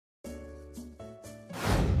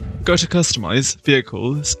Go to Customize,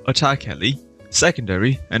 Vehicles, Attack Heli,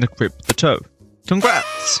 Secondary, and equip the tow.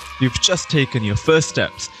 Congrats! You've just taken your first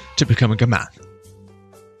steps to becoming a man.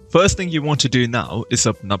 First thing you want to do now is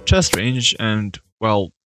open up chest range and,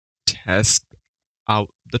 well, test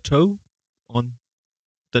out the tow on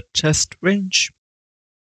the chest range.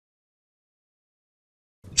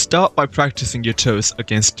 Start by practicing your tows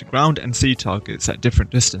against ground and sea targets at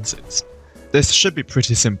different distances. This should be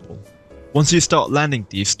pretty simple. Once you start landing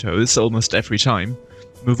these tows almost every time,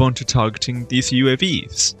 move on to targeting these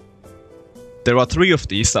UAVs. There are 3 of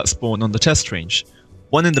these that spawn on the test range,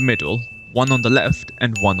 1 in the middle, 1 on the left,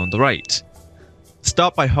 and 1 on the right.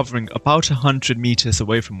 Start by hovering about 100 meters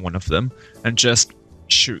away from one of them and just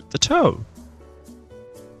shoot the tow.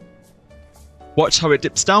 Watch how it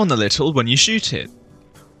dips down a little when you shoot it.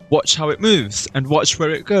 Watch how it moves and watch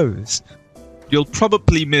where it goes. You'll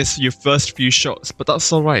probably miss your first few shots, but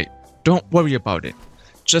that's alright. Don't worry about it.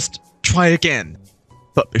 Just try again.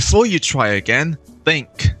 But before you try again,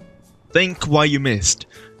 think. Think why you missed.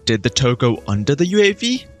 Did the tow go under the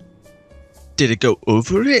UAV? Did it go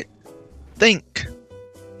over it? Think.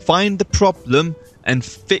 Find the problem and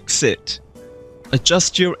fix it.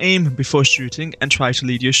 Adjust your aim before shooting and try to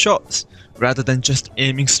lead your shots, rather than just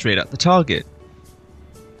aiming straight at the target.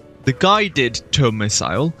 The guided tow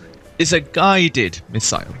missile is a guided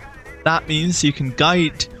missile. That means you can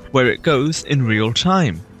guide where it goes in real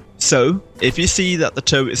time. So, if you see that the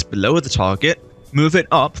tow is below the target, move it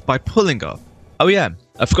up by pulling up. Oh yeah,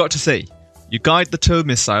 I forgot to say, you guide the tow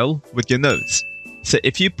missile with your nose. So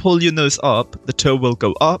if you pull your nose up, the tow will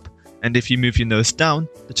go up, and if you move your nose down,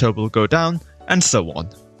 the tow will go down, and so on.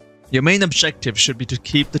 Your main objective should be to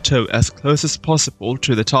keep the tow as close as possible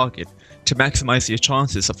to the target to maximize your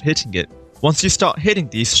chances of hitting it. Once you start hitting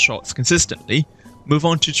these shots consistently, move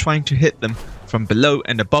on to trying to hit them from below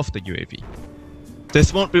and above the UAV.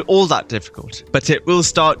 This won't be all that difficult, but it will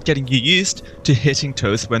start getting you used to hitting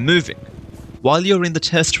tows when moving. While you're in the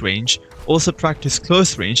test range, also practice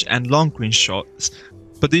close range and long range shots,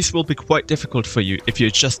 but these will be quite difficult for you if you're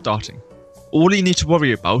just starting. All you need to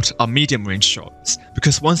worry about are medium range shots,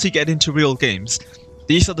 because once you get into real games,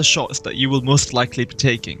 these are the shots that you will most likely be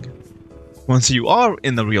taking. Once you are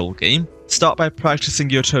in the real game, start by practicing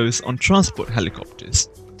your tows on transport helicopters.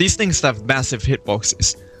 These things have massive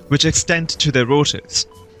hitboxes, which extend to their rotors,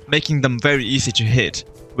 making them very easy to hit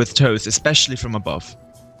with tows, especially from above.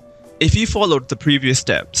 If you followed the previous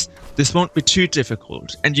steps, this won't be too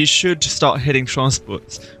difficult, and you should start hitting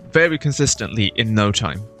transports very consistently in no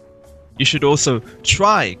time. You should also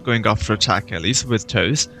try going after attack helis with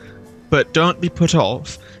tows, but don't be put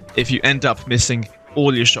off if you end up missing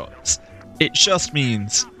all your shots. It just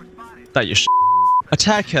means that you're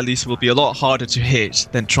Attack helis will be a lot harder to hit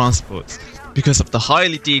than transports because of the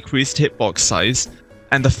highly decreased hitbox size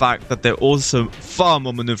and the fact that they're also far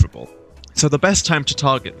more maneuverable. So the best time to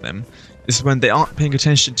target them is when they aren't paying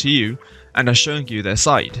attention to you and are showing you their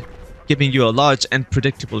side, giving you a large and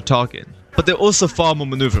predictable target. But they're also far more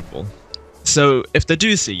maneuverable. So if they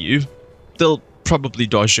do see you, they'll probably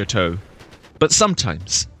dodge your tow. But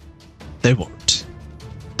sometimes, they won't.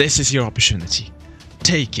 This is your opportunity.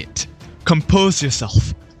 Take it. Compose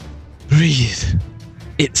yourself. Breathe.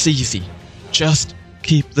 It's easy. Just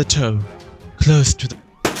keep the tow close to the...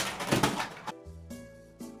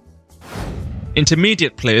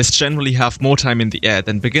 Intermediate players generally have more time in the air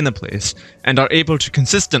than beginner players, and are able to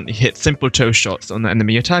consistently hit simple tow shots on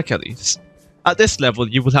enemy attack helis. At this level,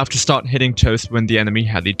 you will have to start hitting tows when the enemy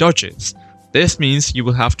heli dodges. This means you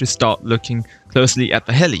will have to start looking closely at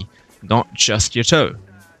the heli, not just your tow.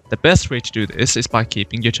 The best way to do this is by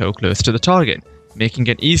keeping your tow close to the target, making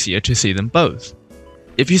it easier to see them both.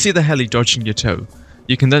 If you see the heli dodging your tow,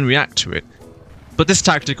 you can then react to it. But this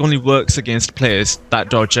tactic only works against players that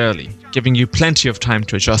dodge early, giving you plenty of time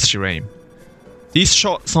to adjust your aim. These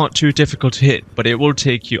shots aren't too difficult to hit, but it will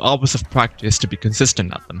take you hours of practice to be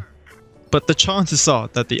consistent at them. But the chances are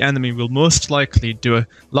that the enemy will most likely do a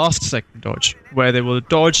last second dodge, where they will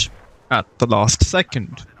dodge at the last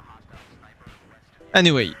second.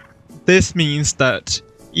 Anyway, this means that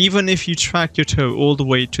even if you track your tow all the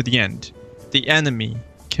way to the end, the enemy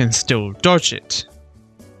can still dodge it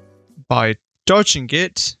by dodging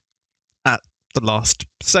it at the last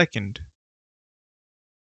second.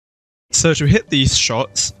 So to hit these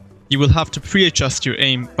shots, you will have to pre-adjust your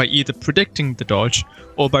aim by either predicting the dodge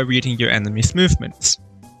or by reading your enemy's movements.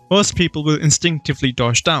 Most people will instinctively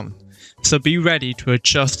dodge down, so be ready to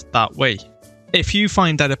adjust that way. If you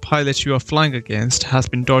find that a pilot you are flying against has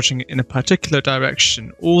been dodging in a particular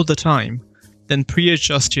direction all the time, then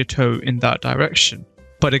pre-adjust your tow in that direction.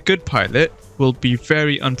 But a good pilot will be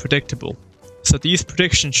very unpredictable. so these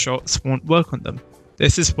prediction shots won't work on them.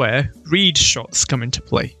 This is where read shots come into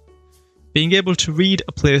play. Being able to read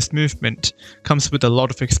a player's movement comes with a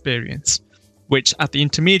lot of experience, which at the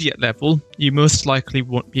intermediate level you most likely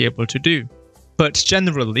won't be able to do. But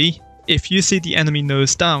generally, if you see the enemy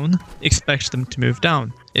nose down, expect them to move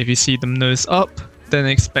down. If you see them nose up, then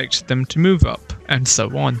expect them to move up, and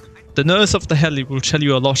so on. The nose of the heli will tell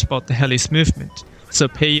you a lot about the heli's movement, so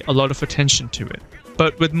pay a lot of attention to it.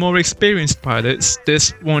 But with more experienced pilots,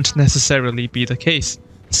 this won't necessarily be the case,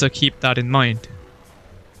 so keep that in mind.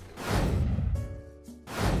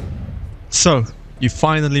 So, you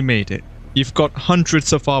finally made it. You've got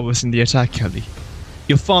hundreds of hours in the attack heli.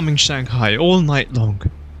 You're farming Shanghai all night long,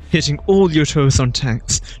 hitting all your toes on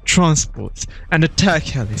tanks, transports, and attack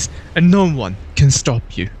helis, and no one can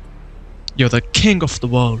stop you. You're the king of the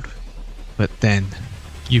world. But then,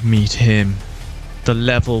 you meet him, the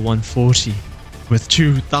level 140, with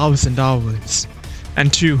 2,000 hours,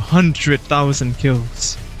 and 200,000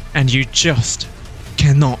 kills, and you just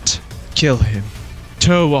cannot kill him.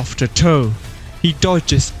 Toe after toe, he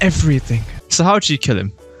dodges everything. So how do you kill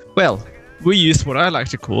him? Well, we use what I like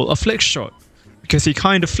to call a flick shot, because he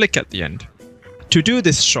kind of flick at the end. To do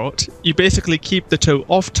this shot, you basically keep the toe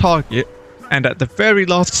off target, and at the very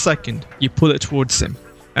last second, you pull it towards him,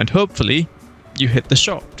 and hopefully, you hit the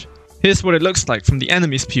shot. Here's what it looks like from the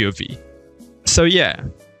enemy's POV. So yeah,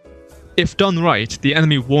 if done right, the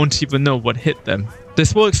enemy won't even know what hit them.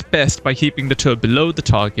 This works best by keeping the toe below the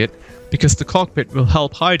target, because the cockpit will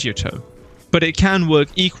help hide your toe. But it can work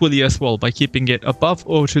equally as well by keeping it above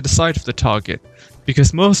or to the side of the target,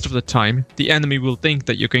 because most of the time, the enemy will think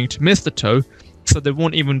that you're going to miss the toe, so they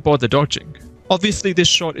won't even bother dodging. Obviously this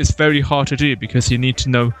shot is very hard to do because you need to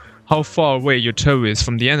know how far away your toe is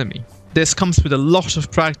from the enemy. This comes with a lot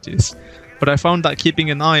of practice, but I found that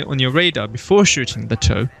keeping an eye on your radar before shooting the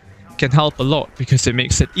toe can help a lot because it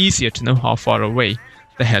makes it easier to know how far away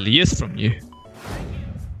the heli is from you.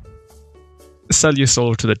 Sell your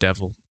soul to the devil.